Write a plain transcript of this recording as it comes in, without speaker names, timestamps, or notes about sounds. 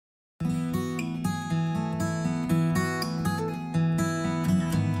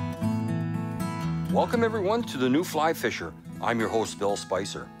Welcome everyone to the new Fly Fisher. I'm your host, Bill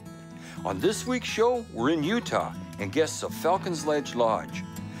Spicer. On this week's show, we're in Utah and guests of Falcons Ledge Lodge.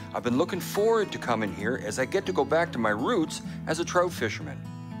 I've been looking forward to coming here as I get to go back to my roots as a trout fisherman.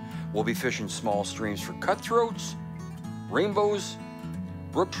 We'll be fishing small streams for cutthroats, rainbows,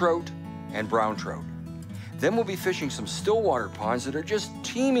 brook trout, and brown trout. Then we'll be fishing some stillwater ponds that are just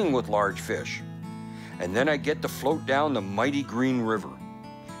teeming with large fish. And then I get to float down the mighty Green River.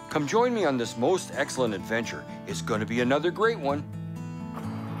 Come join me on this most excellent adventure. It's going to be another great one.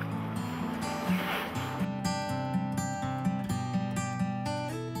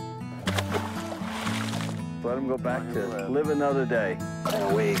 Let him go back to live another day.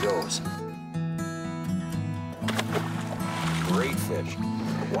 And away he goes. Great fish.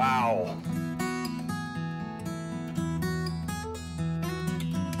 Wow.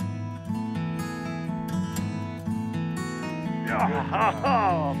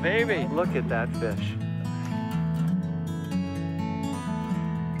 Oh, baby. Look at that fish.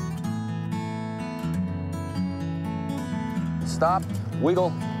 Stop,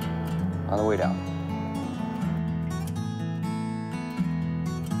 wiggle, on the way down.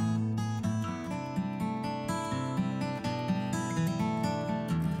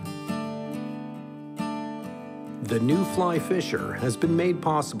 The new Fly Fisher has been made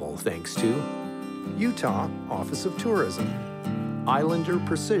possible thanks to Utah Office of Tourism, Islander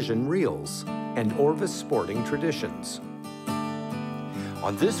Precision Reels, and Orvis Sporting Traditions.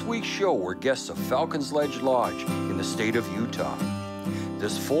 On this week's show, we're guests of Falcons Ledge Lodge in the state of Utah.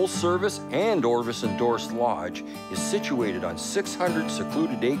 This full-service and Orvis-endorsed lodge is situated on 600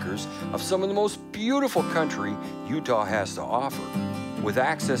 secluded acres of some of the most beautiful country Utah has to offer. With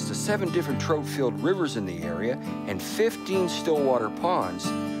access to 7 different trout-filled rivers in the area and 15 stillwater ponds,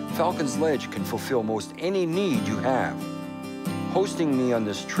 Falcons Ledge can fulfill most any need you have. Hosting me on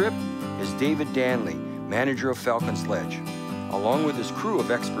this trip is David Danley, manager of Falcons Ledge. Along with his crew of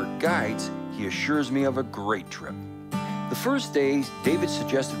expert guides, he assures me of a great trip. The first day, David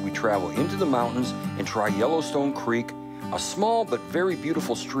suggested we travel into the mountains and try Yellowstone Creek, a small but very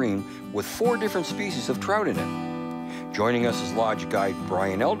beautiful stream with 4 different species of trout in it. Joining us is lodge guide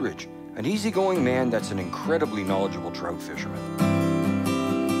Brian Eldridge, an easygoing man that's an incredibly knowledgeable trout fisherman.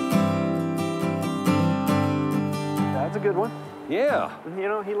 That's a good one. Yeah. You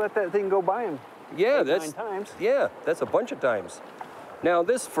know, he let that thing go by him. Yeah, 9 times. Yeah, that's a bunch of times. Now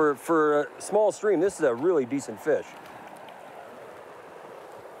this, for a small stream, this is a really decent fish.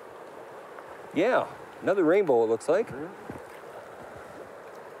 Yeah, another rainbow it looks like.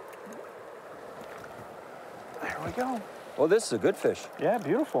 There we go. Well, this is a good fish. Yeah,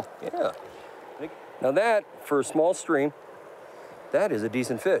 beautiful. Yeah. Now that, for a small stream, that is a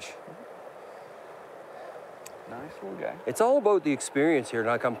decent fish. Nice little guy. It's all about the experience here.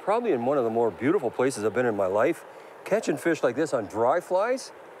 Like, I'm probably in one of the more beautiful places I've been in my life. Catching fish like this on dry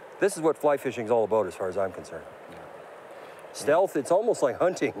flies, this is what fly fishing is all about as far as I'm concerned. Yeah. Stealth, it's almost like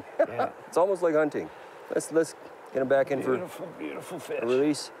hunting. Yeah. It's almost like hunting. Let's get him back in for beautiful fish. a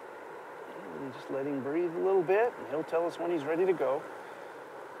release. And just let him breathe a little bit, and he'll tell us when he's ready to go.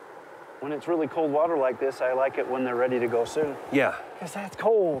 When it's really cold water like this, I like it when they're ready to go soon. Yeah. Because that's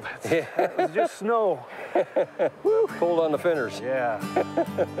cold. That was just snow. Woo. Cold on the finners. Yeah.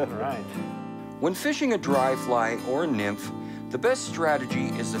 All right. When fishing a dry fly or a nymph, the best strategy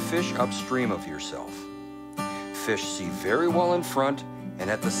is to fish upstream of yourself. Fish see very well in front and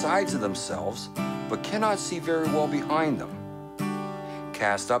at the sides of themselves, but cannot see very well behind them.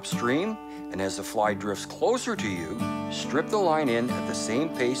 Cast upstream, and as the fly drifts closer to you, strip the line in at the same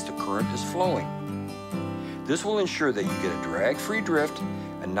pace the current is flowing. This will ensure that you get a drag-free drift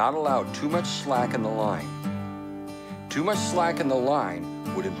and not allow too much slack in the line. Too much slack in the line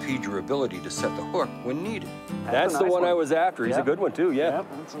would impede your ability to set the hook when needed. That's the one I was after. He's a good one too, yeah. Yep,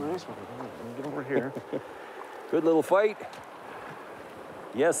 that's a nice one. Let me get over here. Good little fight.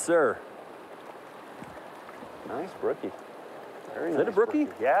 Yes, sir. Nice brookie. Very Is nice it a brookie?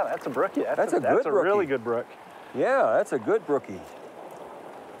 Yeah, that's a brookie. That's a good That's a brookie. really good brook. Yeah, that's a good brookie.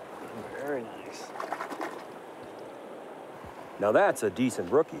 Very nice. Now that's a decent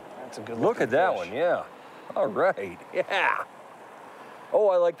brookie. That's a good Look at that fish. one, yeah. All right, yeah. Oh,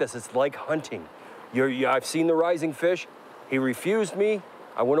 I like this. It's like hunting. I've seen the rising fish. He refused me.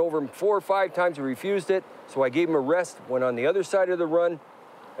 I went over him 4 or 5 times. He refused it. So I gave him a rest, went on the other side of the run,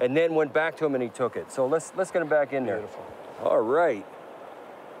 and then went back to him and he took it. So let's get him back in there. Beautiful. All right.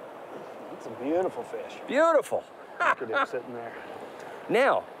 That's a beautiful fish. Beautiful. Look at him sitting there.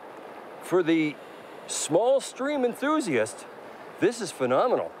 Now, for the small stream enthusiast, this is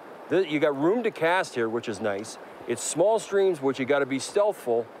phenomenal. You got room to cast here, which is nice. It's small streams, which you got to be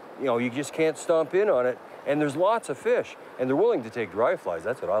stealthful you know, you just can't stomp in on it. And there's lots of fish, and they're willing to take dry flies.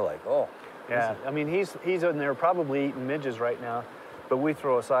 That's what I like. Oh. Yeah, I mean, he's in there probably eating midges right now, but we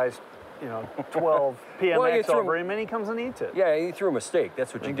throw a size, 12 PMX over him, and he comes and eats it. Yeah, he threw him a steak.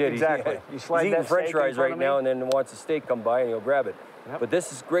 That's what you did. Exactly. You slide he's eating French fries right now, and then wants a steak come by, and he'll grab it. Yep. But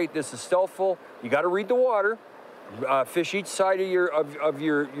this is great. This is stealthful. You got to read the water. Fish each side of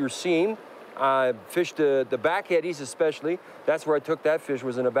your seam. Fish the back eddies especially. That's where I took that fish,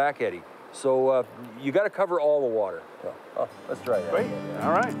 was in a back eddy. So you got to cover all the water. Oh, let's try that. Great.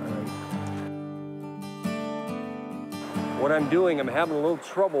 All right. What I'm doing, I'm having a little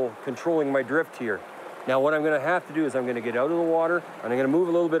trouble controlling my drift here. Now what I'm going to have to do is I'm going to get out of the water, and I'm going to move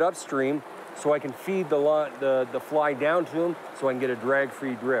a little bit upstream so I can feed the fly down to him so I can get a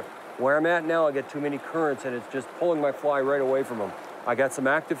drag-free drift. Where I'm at now, I get too many currents, and it's just pulling my fly right away from him. I got some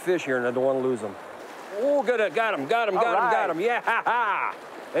active fish here, and I don't want to lose them. Oh, got him. Yeah, ha, ha.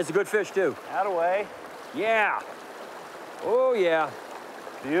 That's a good fish, too. Out away. Yeah. Oh, yeah.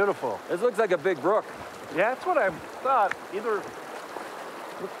 Beautiful. This looks like a big brook. Yeah, that's what I thought.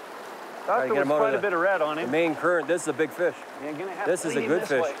 Thought there was quite a bit of red on him. The main current, this is a big fish. You're gonna have this to is a good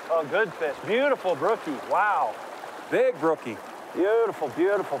fish. Way. Oh, good fish. Beautiful brookie. Wow. Big brookie. Beautiful,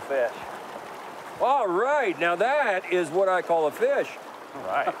 beautiful fish. All right, now that is what I call a fish. All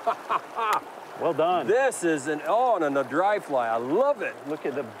right. Well done. This is and a dry fly. I love it. Look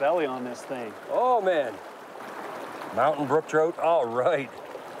at the belly on this thing. Oh, man. Mountain brook trout. All right.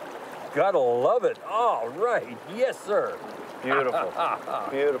 Gotta love it. All right. Yes, sir. Beautiful.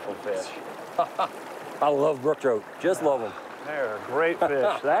 Beautiful fish. I love brook trout. Just love them. They're a great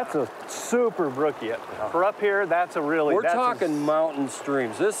fish. That's a super brookie. For up here, that's a really... We're talking mountain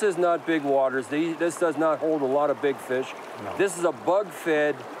streams. This is not big waters. This does not hold a lot of big fish. No. This is a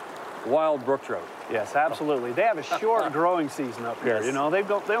bug-fed wild brook trout. Yes, absolutely. They have a short growing season up here. Yes.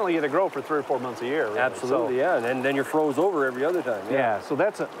 They only get to grow for 3 or 4 months a year. Really. Absolutely, yeah. And then you're froze over every other time. Yeah, so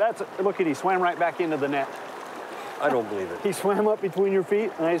that's a, look at, he swam right back into the net. I don't believe it. He swam up between your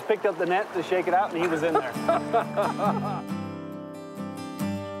feet, and I just picked up the net to shake it out, and he was in there.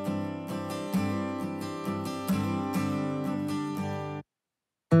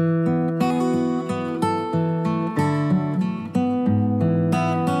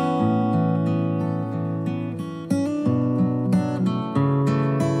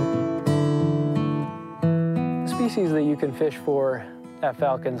 Species that you can fish for at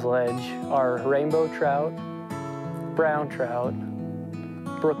Falcon's Ledge are rainbow trout, brown trout,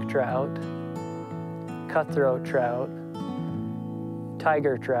 brook trout, cutthroat trout,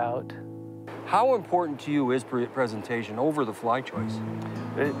 tiger trout. How important to you is presentation over the fly choice?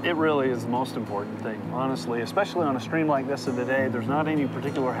 It really is the most important thing, honestly, especially on a stream like this of the day. There's not any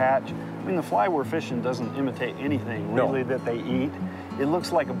particular hatch. I mean, the fly we're fishing doesn't imitate anything really that they eat. It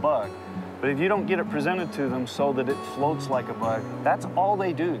looks like a bug. But if you don't get it presented to them so that it floats like a bug, that's all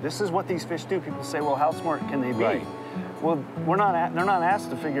they do. This is what these fish do. People say, well, how smart can they be? Right. Well, they're not asked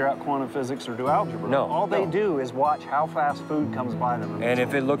to figure out quantum physics or do algebra. No. All they do is watch how fast food comes by them. And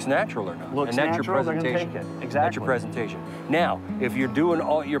if it looks natural or not. Looks and that's natural, your presentation. they're gonna take it. Exactly. That's your presentation. Now, if you're doing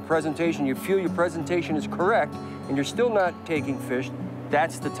all your presentation, you feel your presentation is correct, and you're still not taking fish,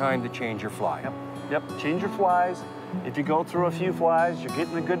 that's the time to change your fly. Yep, change your flies. If you go through a few flies, you're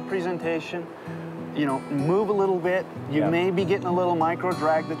getting a good presentation. Move a little bit. You may be getting a little micro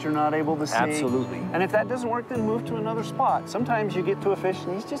drag that you're not able to see. Absolutely. And if that doesn't work, then move to another spot. Sometimes you get to a fish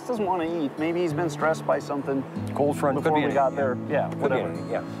and he just doesn't want to eat. Maybe he's been stressed by something. Cold front before we got there. Yeah, whatever.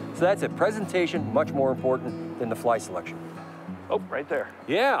 Yeah. So that's it. Presentation, much more important than the fly selection. Oh, right there.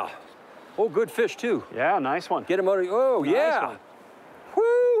 Yeah. Oh, good fish too. Yeah, nice one. Get him out of. Oh, nice yeah. One.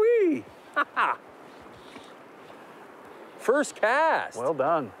 Woo-wee. First cast. Well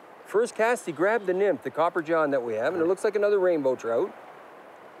done. First cast, he grabbed the nymph, the copper john that we have, and it looks like another rainbow trout.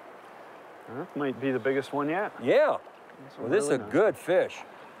 That might be the biggest one yet. Yeah. Well, this is a good fish.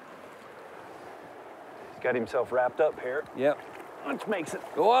 He's got himself wrapped up here. Yep. Which makes it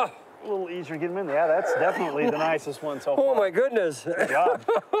Oh. a little easier to get him in. Yeah, that's definitely the nicest one so far. Oh, my goodness. Good job.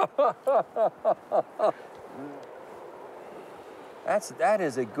 That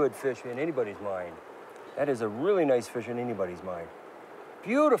is a good fish in anybody's mind. That is a really nice fish in anybody's mind.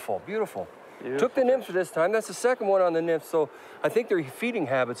 Beautiful, beautiful. Took the nymphs this time. That's the second one on the nymphs, so I think their feeding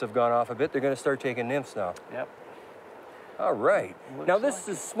habits have gone off a bit. They're going to start taking nymphs now. Yep. All right. Now this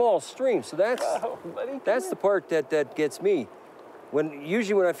is a small stream, so that's the part that gets me.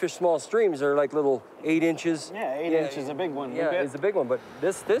 Usually when I fish small streams, they're like little 8 inches. Yeah, 8 inches is a big one. Yeah, it's a big one, but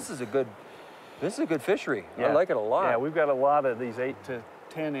this is a good fishery. Yeah. I like it a lot. Yeah, we've got a lot of these 8 to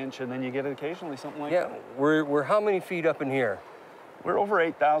 10 inch, and then you get occasionally something like that. Yeah, we're how many feet up in here? We're over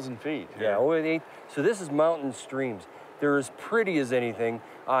 8,000 feet. Yeah, over 8. So this is mountain streams. They're as pretty as anything.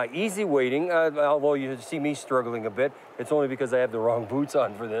 Easy wading, although you see me struggling a bit. It's only because I have the wrong boots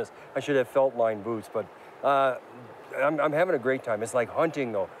on for this. I should have felt line boots, but I'm having a great time. It's like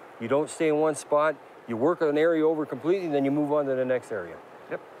hunting though. You don't stay in one spot, you work an area over completely, then you move on to the next area.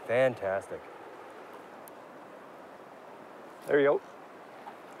 Yep. Fantastic. There you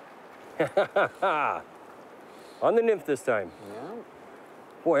go. On the nymph this time. Yeah.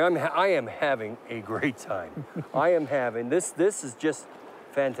 Boy, I am having a great time. I am having, this is just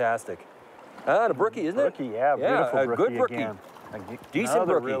fantastic. The brookie, isn't it? Brookie, yeah, beautiful a brookie good brookie. again. Decent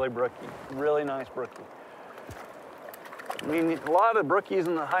Another brookie. really brookie, really nice brookie. I mean, a lot of brookies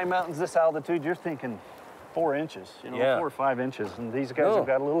in the high mountains, this altitude, you're thinking 4 inches, you know, Yeah. 4 or 5 inches, and these guys have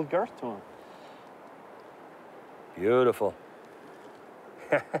got a little girth to them. Beautiful.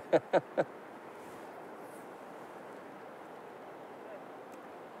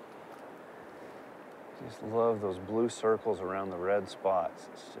 Just love those blue circles around the red spots.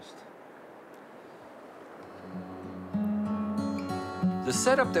 It's just... The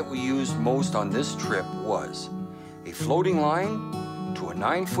setup that we used most on this trip was a floating line to a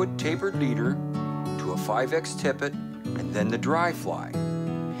 9-foot tapered leader to a 5X tippet and then the dry fly.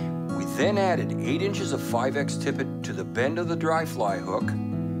 We then added 8 inches of 5X tippet to the bend of the dry fly hook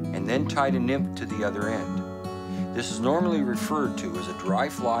and then tied a nymph to the other end. This is normally referred to as a dry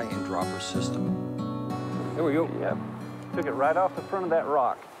fly and dropper system. There we go. Yep. Took it right off the front of that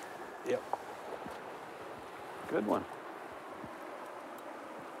rock. Yep. Good one.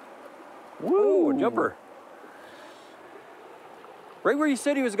 Woo, a jumper. Right where you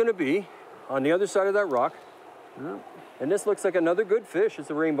said he was going to be, on the other side of that rock. Yep. And this looks like another good fish. It's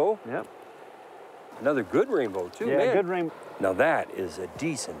a rainbow. Yep. Another good rainbow, too, yeah, man. good rainbow. Now that is a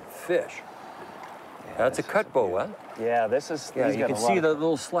decent fish. Yeah, that's a cut bow, huh? Yeah, this is... Yeah, you can see the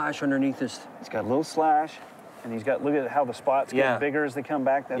little slash underneath this. He's got a little slash, and he's got, look at how the spots get bigger as they come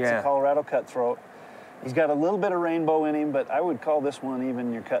back. That's a Colorado cutthroat. He's got a little bit of rainbow in him, but I would call this one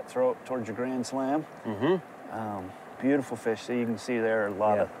even your cutthroat towards your Grand Slam. Mm-hmm. Beautiful fish. So you can see there a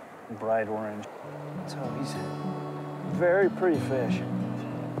lot of bright orange. So he's a very pretty fish.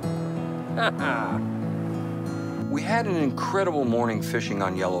 We had an incredible morning fishing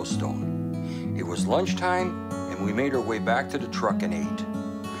on Yellowstone. It was lunchtime, and we made our way back to the truck and ate.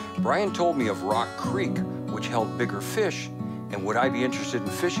 Brian told me of Rock Creek, which held bigger fish, and would I be interested in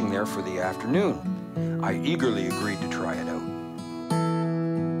fishing there for the afternoon? I eagerly agreed to try it out.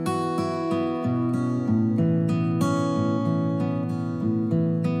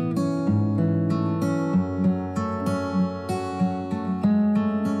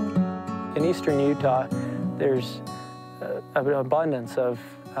 In eastern Utah, there's an abundance of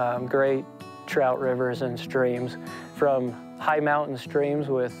great trout rivers and streams, from high mountain streams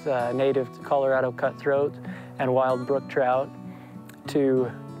with native Colorado cutthroat and wild brook trout to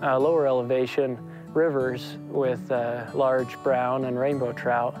lower elevation rivers with large brown and rainbow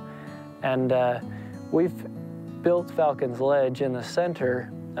trout. And we've built Falcon's Ledge in the center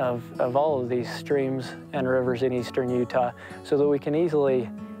of all of these streams and rivers in eastern Utah so that we can easily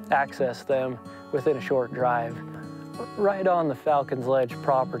access them within a short drive. Right on the Falcon's Ledge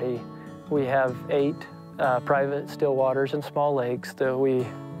property, we have 8 private still waters and small lakes that we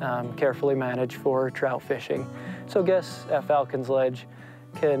carefully manage for trout fishing. So guests at Falcon's Ledge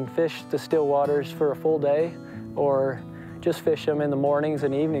can fish the still waters for a full day or just fish them in the mornings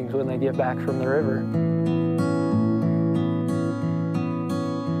and evenings when they get back from the river.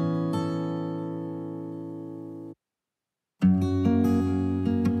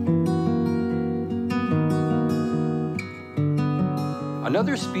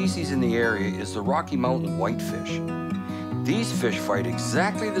 Another species in the area is the Rocky Mountain whitefish. These fish fight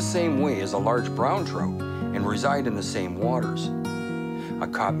exactly the same way as a large brown trout and reside in the same waters. I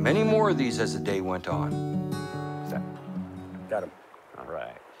caught many more of these as the day went on. Got him. All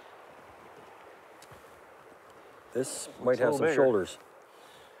right. This might have some shoulders.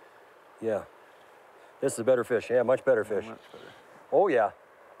 Yeah. This is a better fish. Yeah, much better fish. Much better. Oh, yeah.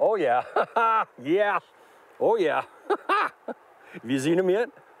 Oh, yeah. Yeah. Oh, yeah. Have you seen him yet?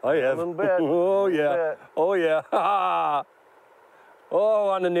 I have. A little bit. Oh, yeah. Oh, yeah. Oh,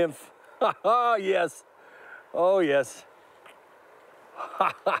 on the nymph. Yes. Oh, yes.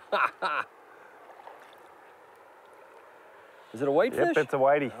 Is it a whitefish? Yep, it's a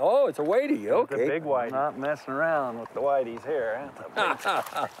whitey. Oh, it's a whitey. Okay. It's a big whitey. Not messing around with the whiteys here.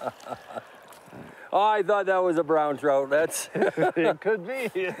 Oh, I thought that was a brown trout. That's it could be.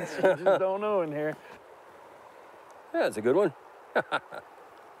 You just don't know in here. Yeah, it's a good one.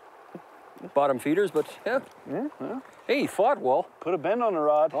 bottom feeders, but yeah. Yeah. Hey, he fought well. Put a bend on the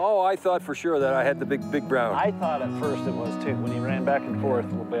rod. Oh, I thought for sure that I had the big brown. I thought at first it was too, when he ran back and forth a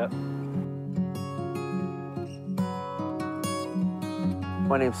little bit.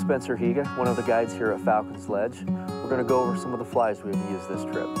 My name's Spencer Higa, one of the guides here at Falcon's Ledge. We're going to go over some of the flies we've used this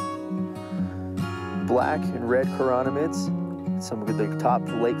trip. Black and red chironomids, some of the top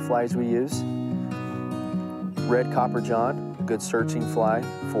lake flies we use. Red copper john, a good searching fly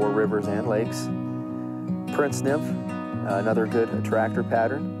for rivers and lakes. Prince nymph, another good attractor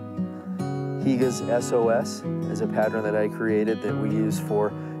pattern. Higa's SOS is a pattern that I created that we use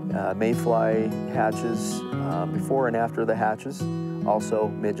for mayfly hatches before and after the hatches. Also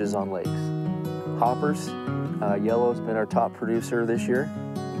midges on lakes. Hoppers, yellow's been our top producer this year.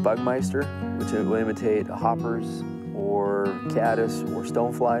 Bugmeister, which will imitate hoppers or caddis or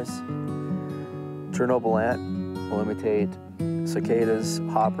stoneflies. Chernobyl ant will imitate cicadas,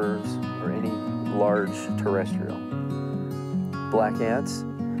 hoppers, or any large terrestrial. Black ants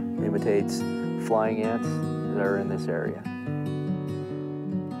imitates flying ants that are in this area.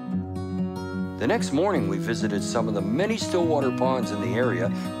 The next morning, we visited some of the many stillwater ponds in the area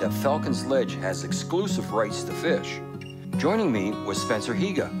that Falcon's Ledge has exclusive rights to fish. Joining me was Spencer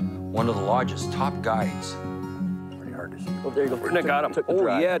Higa, one of the lodge's top guides. Pretty hard to see. Oh, there you go. And I got him.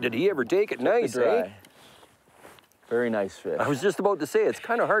 Oh, yeah, did he ever take it? Nice, eh? Very nice fish. I was just about to say, it's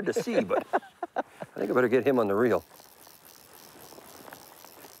kind of hard to see, but I think I better get him on the reel.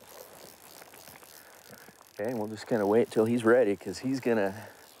 Okay, and we'll just kind of wait till he's ready, because he's gonna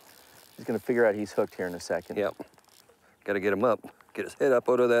figure out he's hooked here in a second. Yep. Got to get him up. Get his head up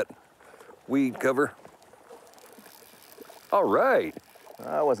out of that weed cover. All right.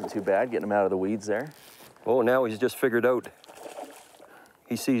 That wasn't too bad, getting him out of the weeds there. Oh, now he's just figured out.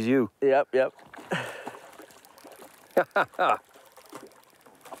 He sees you. Yep, yep.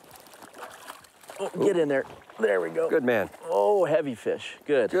 Oh, get in there. There we go. Good man. Oh, heavy fish.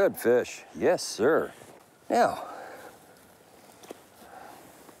 Good. Good fish. Yes, sir. Now,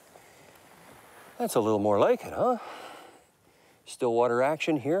 that's a little more like it, huh? Stillwater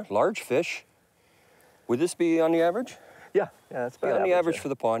action here, large fish. Would this be on the average? Yeah, that's about on the average yeah. for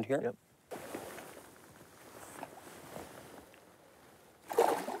the pond here. Yep.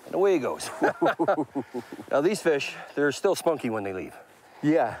 And away he goes. Now these fish, they're still spunky when they leave.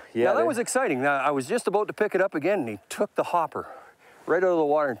 Yeah, yeah. Now that was exciting. Now I was just about to pick it up again and he took the hopper right out of the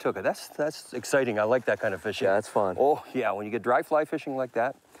water and took it. That's exciting. I like that kind of fishing. Yeah, that's fun. Oh yeah, when you get dry fly fishing like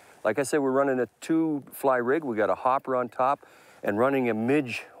that. Like I said, we're running a 2-fly rig. We got a hopper on top and running a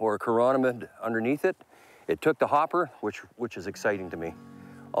midge or a chironomid underneath it. It took the hopper, which is exciting to me.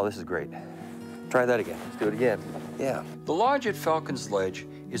 Oh, this is great. Try that again. Let's do it again. Yeah. The lodge at Falcon's Ledge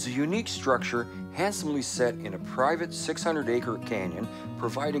is a unique structure handsomely set in a private 600-acre canyon,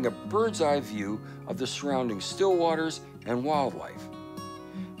 providing a bird's-eye view of the surrounding still waters and wildlife.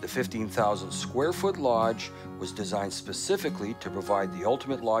 The 15,000-square-foot lodge was designed specifically to provide the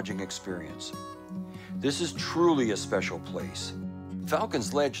ultimate lodging experience. This is truly a special place.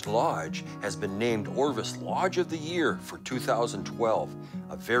 Falcon's Ledge Lodge has been named Orvis Lodge of the Year for 2012,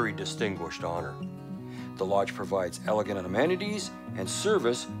 a very distinguished honor. The lodge provides elegant amenities and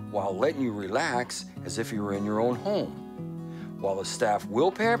service while letting you relax as if you were in your own home. While the staff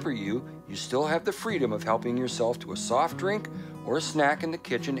will pamper you, you still have the freedom of helping yourself to a soft drink or a snack in the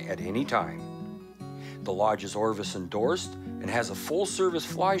kitchen at any time. The lodge is Orvis endorsed and has a full-service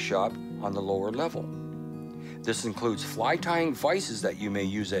fly shop on the lower level. This includes fly tying vices that you may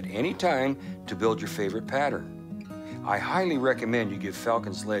use at any time to build your favorite pattern. I highly recommend you give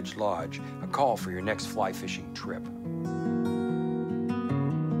Falcon's Ledge Lodge a call for your next fly fishing trip.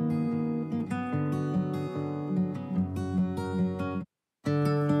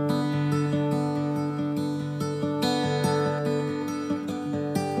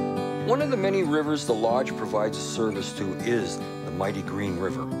 One of the many rivers the lodge provides a service to is the mighty Green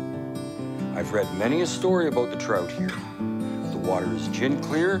River. I've read many a story about the trout here. The water is gin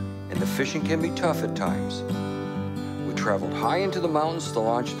clear and the fishing can be tough at times. We traveled high into the mountains to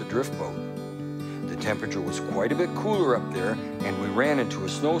launch the drift boat. The temperature was quite a bit cooler up there and we ran into a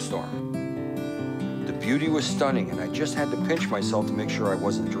snowstorm. The beauty was stunning and I just had to pinch myself to make sure I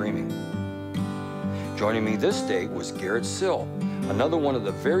wasn't dreaming. Joining me this day was Garrett Sill, another one of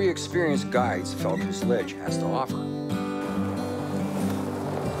the very experienced guides Falcon's Ledge has to offer.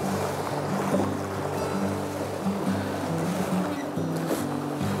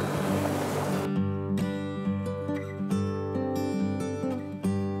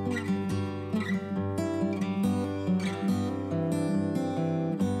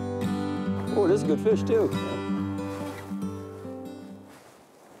 Oh, this is a good fish too.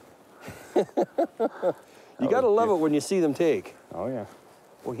 You gotta love it when you see them take. Oh yeah.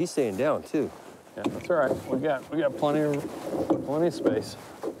 Well, he's staying down too. Yeah, that's all right. We got plenty of space.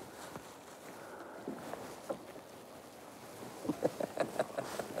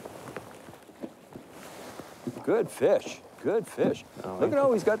 Good fish. Good fish. Oh, Look at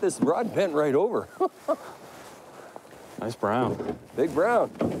how he's got this rod bent right over. Nice brown. Big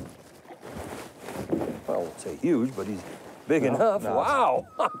brown. Well, I won't say huge, but he's big enough. no. Wow.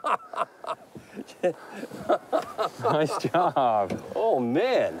 Nice job. Oh,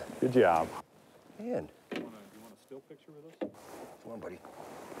 man. Good job. Man. You want a still picture with us? Come on, buddy.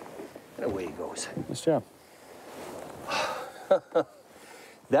 And away he goes. Nice job.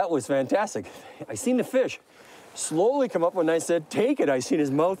 That was fantastic. I seen the fish slowly come up when I said, take it. I seen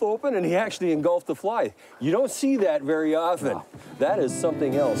his mouth open and he actually engulfed the fly. You don't see that very often. No. That is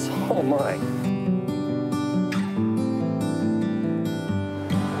something else. Oh my.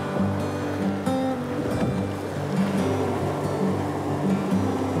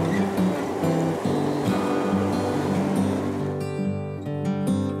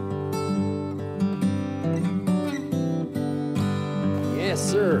 Yes,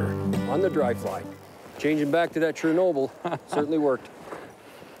 sir. On the dry fly. Changing back to that Chernobyl certainly worked.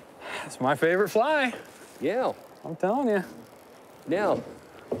 It's my favorite fly. Yeah. I'm telling you. Now,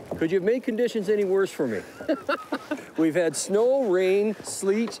 could you have made conditions any worse for me? We've had snow, rain,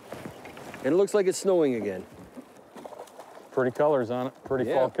 sleet, and it looks like it's snowing again. Pretty colors on it.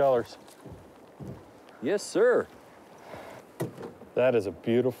 Pretty fall colors. Yes, sir. That is a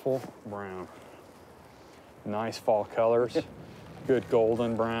beautiful brown. Nice fall colors. Good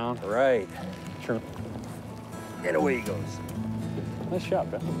golden brown. Right. Sure. And away he goes. Nice shot,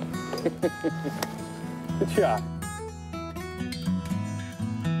 Ben. Good shot.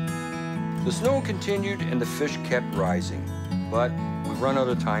 The snow continued and the fish kept rising, but we've run out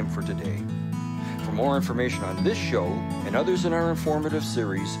of time for today. For more information on this show and others in our informative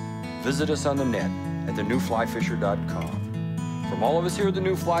series, visit us on the net at thenewflyfisher.com. From all of us here at The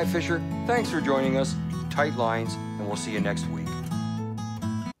New Fly Fisher, thanks for joining us. Tight lines, and we'll see you next week.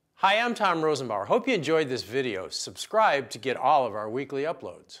 Hi, I'm Tom Rosenbauer. Hope you enjoyed this video. Subscribe to get all of our weekly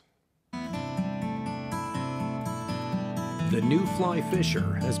uploads. The New Fly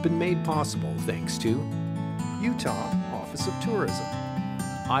Fisher has been made possible thanks to Utah Office of Tourism,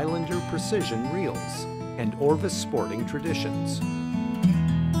 Islander Precision Reels, and Orvis Sporting Traditions.